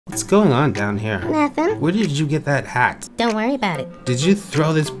What's going on down here? Nothing. Where did you get that hat? Don't worry about it. Did you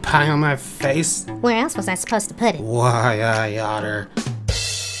throw this pie on my face? Where else was I supposed to put it? Why, otter?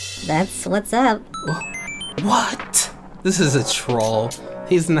 That's what's up. What? This is a troll.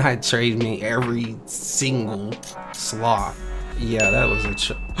 He's not trading me every single sloth. Yeah, that was a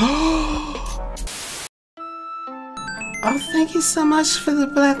Oh, thank you so much for the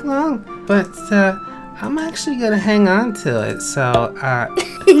black lung. But, I'm actually gonna hang on to it, so,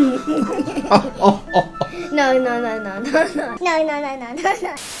 No.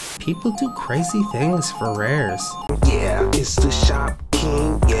 People do crazy things for rares. Yeah, it's the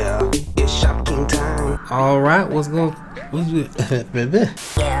Shopking. Yeah, it's Shopking time. Alright, what's going Yeah,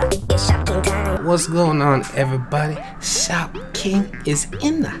 it's Shopking time. What's going on, everybody? Shopking is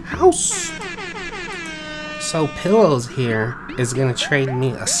in the house. So Pillows here is gonna trade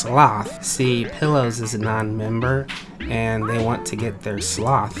me a sloth. See, Pillows is a non-member and they want to get their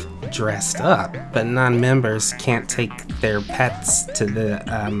sloth dressed up, but non-members can't take their pets to the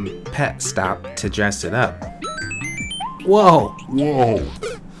pet stop to dress it up. Whoa!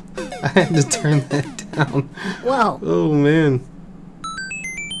 I had to turn that down. Whoa. Oh man.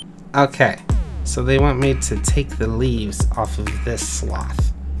 Okay, so they want me to take the leaves off of this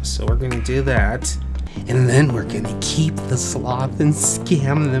sloth. So we're gonna do that. And then we're gonna keep the sloth and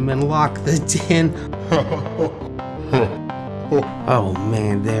scam them and lock the den. Oh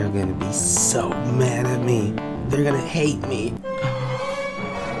man, they're gonna be so mad at me. They're gonna hate me.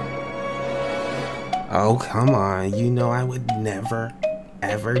 Oh, come on. You know I would never,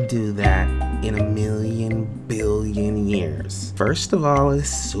 ever do that in a million billion years. First of all, it's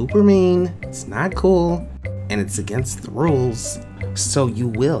super mean. It's not cool. And it's against the rules. So you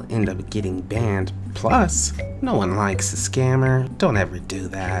will end up getting banned. Plus, no one likes a scammer. Don't ever do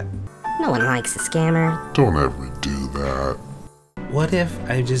that. No one likes a scammer. Don't ever do that. What if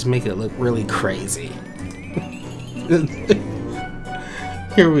I just make it look really crazy?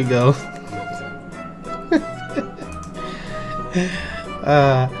 Here we go.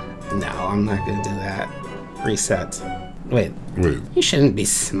 No, I'm not gonna do that. Reset. Wait. You shouldn't be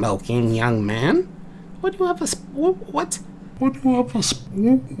smoking, young man. What do you have a what?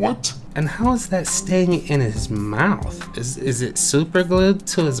 What? And how is that staying in his mouth? Is it super glued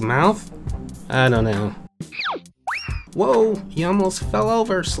to his mouth? I don't know. Whoa, you almost fell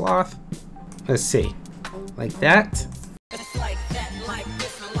over, sloth. Let's see. Like that?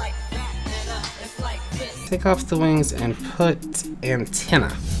 Take off the wings and put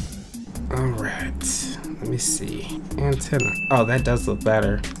antenna. Alright, let me see. Antenna. Oh, that does look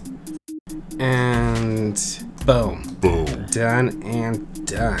better. And boom. Done and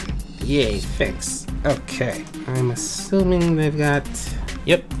done. Yay, fix. Okay, I'm assuming they've got...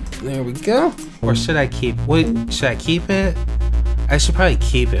 Yep, there we go. Or should I keep... Wait, should I keep it? I should probably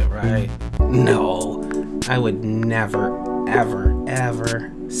keep it, right? No, I would never, ever,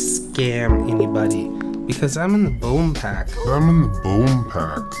 ever scam anybody because I'm in the boom pack.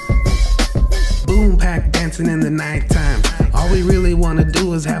 Boom pack dancing in the nighttime. All we really want to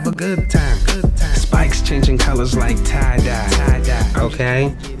do is have a good time. Spikes changing colors like tie-dye.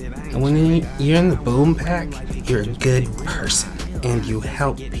 Okay? And when you're in the boom pack, you're a good person. And you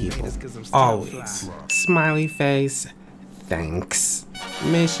help people. Always. Smiley face. Thanks.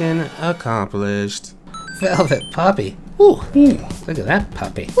 Mission accomplished. Velvet puppy. Ooh, look at that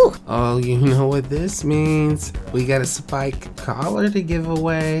puppy. Ooh. Oh, you know what this means. We got a spike collar to give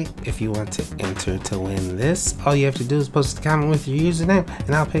away. If you want to enter to win this, all you have to do is post a comment with your username,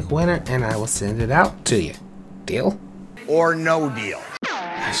 and I'll pick a winner, and I will send it out to you. Deal? Or no deal.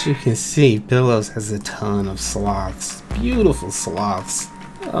 As you can see, Pillows has a ton of sloths. Beautiful sloths.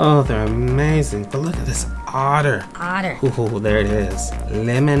 Oh, they're amazing. But look at this otter. Otter. Ooh, there it is.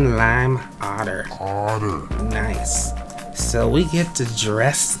 Lemon lime otter. Otter. Nice. So we get to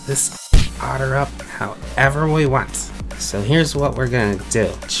dress this otter up however we want. So here's what we're gonna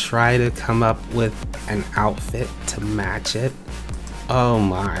do. Try to come up with an outfit to match it. Oh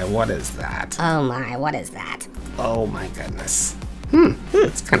my, what is that? Oh my, what is that? Oh my goodness.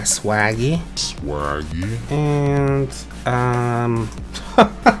 It's kind of swaggy. And,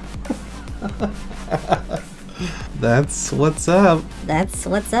 that's what's up. That's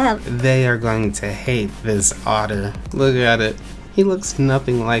what's up. They are going to hate this otter. Look at it. He looks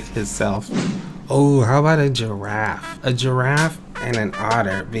nothing like himself. Oh, how about a giraffe? A giraffe and an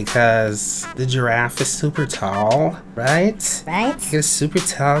otter, because the giraffe is super tall, right? Right? Get a super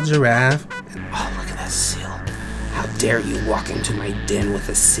tall giraffe. And, oh, look at that seal. How dare you walk into my den with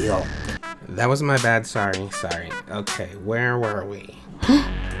a seal? That was my bad, sorry. Okay, where were we?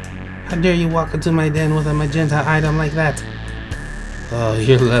 How dare you walk into my den with a magenta item like that? Oh,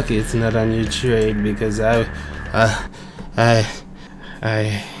 you're lucky it's not on your trade because I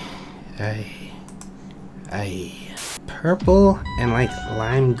purple and like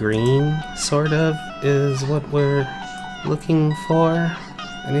lime green sort of is what we're looking for.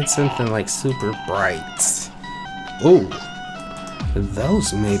 I need something like super bright. Ooh,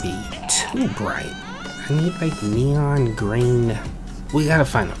 those may be too bright. I need like neon green. We gotta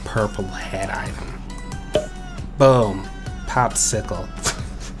find a purple head item. Boom, popsicle.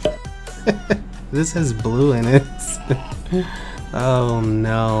 This has blue in it. Oh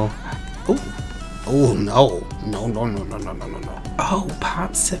no. Ooh. Oh no. No. Oh,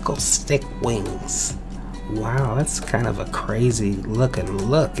 popsicle stick wings. Wow, that's kind of a crazy looking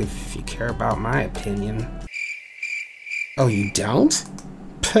look if you care about my opinion. Oh, you don't?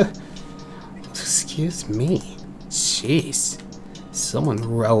 Excuse me. Jeez. Someone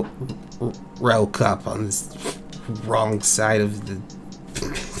woke up on this wrong side of the...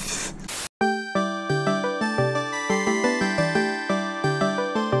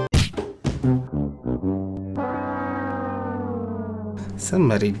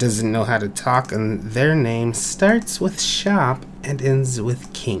 Somebody doesn't know how to talk and their name starts with shop and ends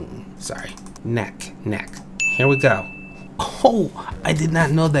with king. Sorry, neck. Here we go. Oh, I did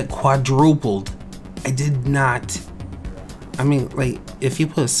not know that quadrupled. I did not. I mean, like, if you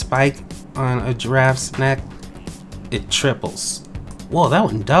put a spike on a giraffe's neck, it triples. Whoa, that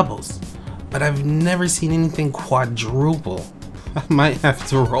one doubles. But I've never seen anything quadruple. I might have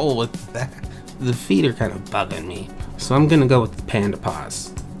to roll with that. The feet are kind of bugging me. So I'm gonna go with the panda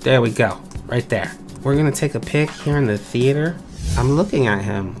paws. There we go, right there. We're gonna take a pic here in the theater. I'm looking at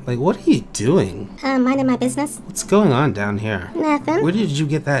him, like, what are you doing? Minding my business. What's going on down here? Nothing. Where did you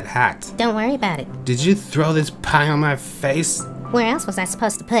get that hat? Don't worry about it. Did you throw this pie on my face? Where else was I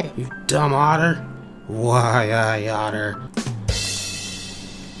supposed to put it? You dumb otter? Why, I otter?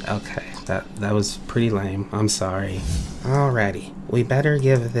 Okay, that was pretty lame. I'm sorry. Alrighty, we better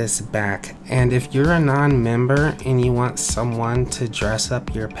give this back. And if you're a non-member and you want someone to dress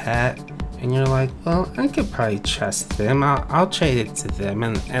up your pet, and you're like, well, I could probably trust them. I'll trade it to them,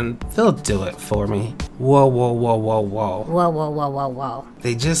 and they'll do it for me. Whoa. Whoa.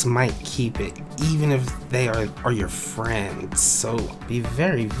 They just might keep it, even if they are your friends. So be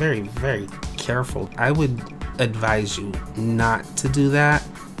very, very, very careful. I would advise you not to do that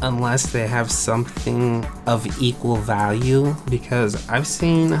unless they have something of equal value, because I've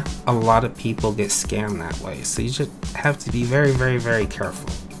seen a lot of people get scammed that way. So you just have to be very, very, very careful.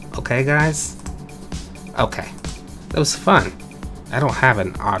 Okay, guys? Okay. That was fun. I don't have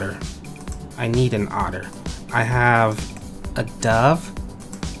an otter. I need an otter. I have a dove,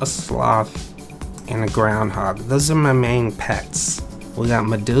 a sloth, and a groundhog. Those are my main pets. We got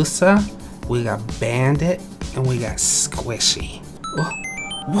Medusa, we got Bandit, and we got Squishy.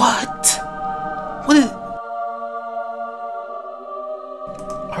 What? What is...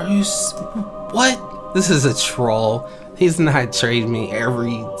 Are you... What? This is a troll. He's not trading me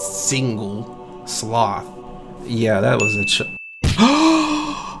every single sloth. Yeah, that was a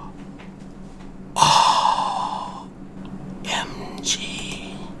Oh,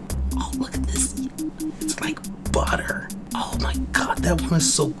 MG. Oh, look at this. It's like butter. Oh my god, that one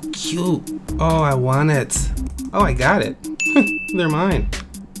is so cute. Oh, I want it. Oh, I got it. They're mine.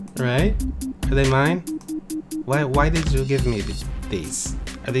 Right? Are they mine? Why did you give me these?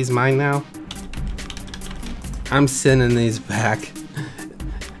 Are these mine now? I'm sending these back.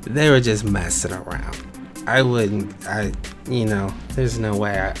 They were just messing around. You know, there's no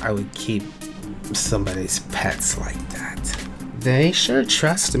way I would keep somebody's pets like that. They sure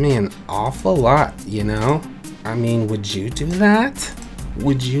trust me an awful lot, you know? I mean, would you do that?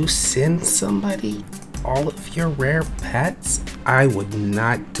 Would you send somebody all of your rare pets? I would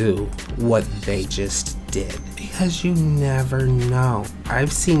not do what they just did, because you never know.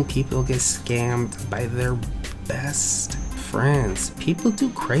 I've seen people get scammed by their best friends. People do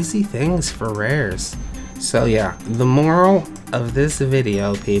crazy things for rares. So yeah, the moral of this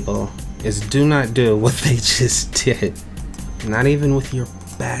video, people, is do not do what they just did. Not even with your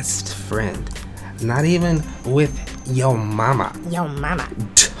best friend. Not even with your mama. Yo, mama.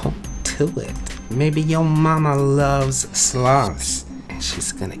 Don't do it. Maybe your mama loves sloths and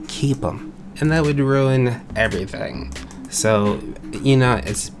she's gonna keep them, and that would ruin everything. So, you know,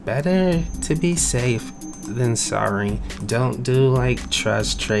 it's better to be safe than sorry. Don't do like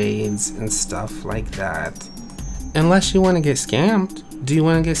trust trades and stuff like that. Unless you want to get scammed. Do you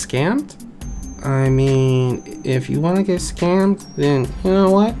want to get scammed? I mean, if you want to get scammed, then you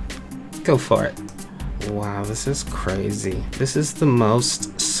know what? Go for it. Wow, this is crazy. This is the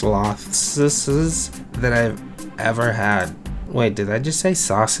most sloths that I've ever had. Wait, did I just say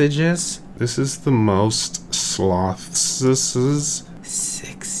sausages? This is the most slothses.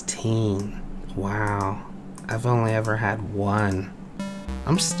 16. Wow. I've only ever had one.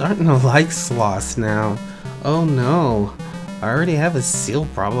 I'm starting to like sloths now. Oh no. I already have a seal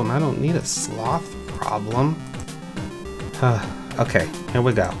problem. I don't need a sloth problem. Okay, here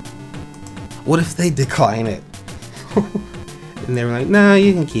we go. What if they decline it? And they were like, no,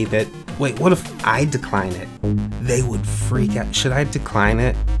 you can keep it. Wait, what if I decline it? They would freak out. Should I decline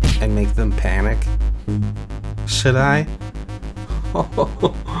it and make them panic? Should I?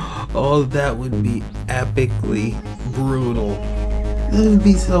 Oh, that would be epically brutal. They would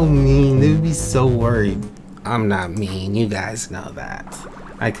be so mean. They would be so worried. I'm not mean. You guys know that.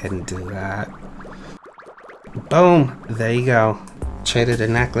 I couldn't do that. Boom. There you go. Traded a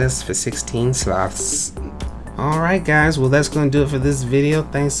necklace for 16 sloths. Alright guys, well that's going to do it for this video.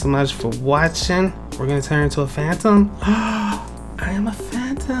 Thanks so much for watching. We're going to turn into a phantom. I am a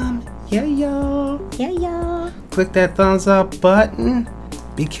phantom. Yeah, y'all. Yeah, y'all. Click that thumbs up button.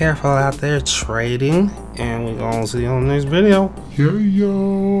 Be careful out there trading. And we're going to see you on the next video. Yeah,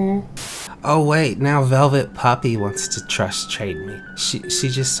 yo. Oh wait, now Velvet Puppy wants to trust trade me. She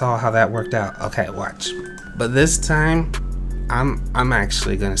just saw how that worked out. Okay, watch. But this time, I'm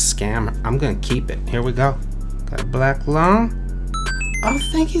actually gonna scam her. I'm gonna keep it. Here we go. Got a black lung. Oh,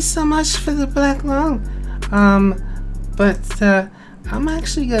 thank you so much for the black lung. But I'm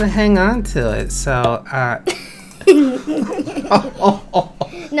actually gonna hang on to it. So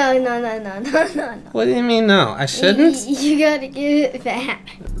No. What do you mean no? I shouldn't? You gotta give it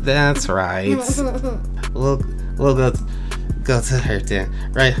back. That's right. We'll go to her then,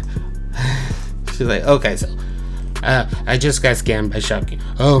 right? She's like, okay, so I just got scammed by Shopking.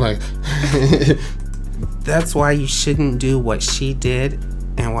 Oh my. That's why you shouldn't do what she did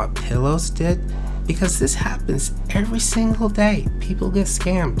and what Pillows did, because this happens every single day. People get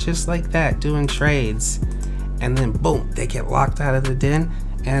scammed just like that, doing trades, and then boom, they get locked out of the den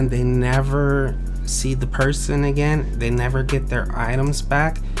and they never see the person again. They never get their items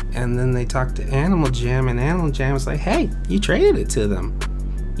back, and then they talk to Animal Jam, and Animal Jam is like, hey, you traded it to them,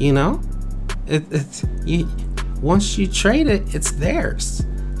 you know? Once you trade it, it's theirs.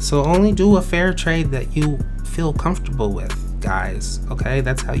 So only do a fair trade that you feel comfortable with, guys. Okay,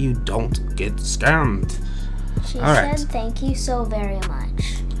 that's how you don't get scammed. She All right. said thank you so very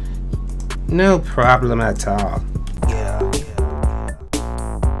much. No problem at all.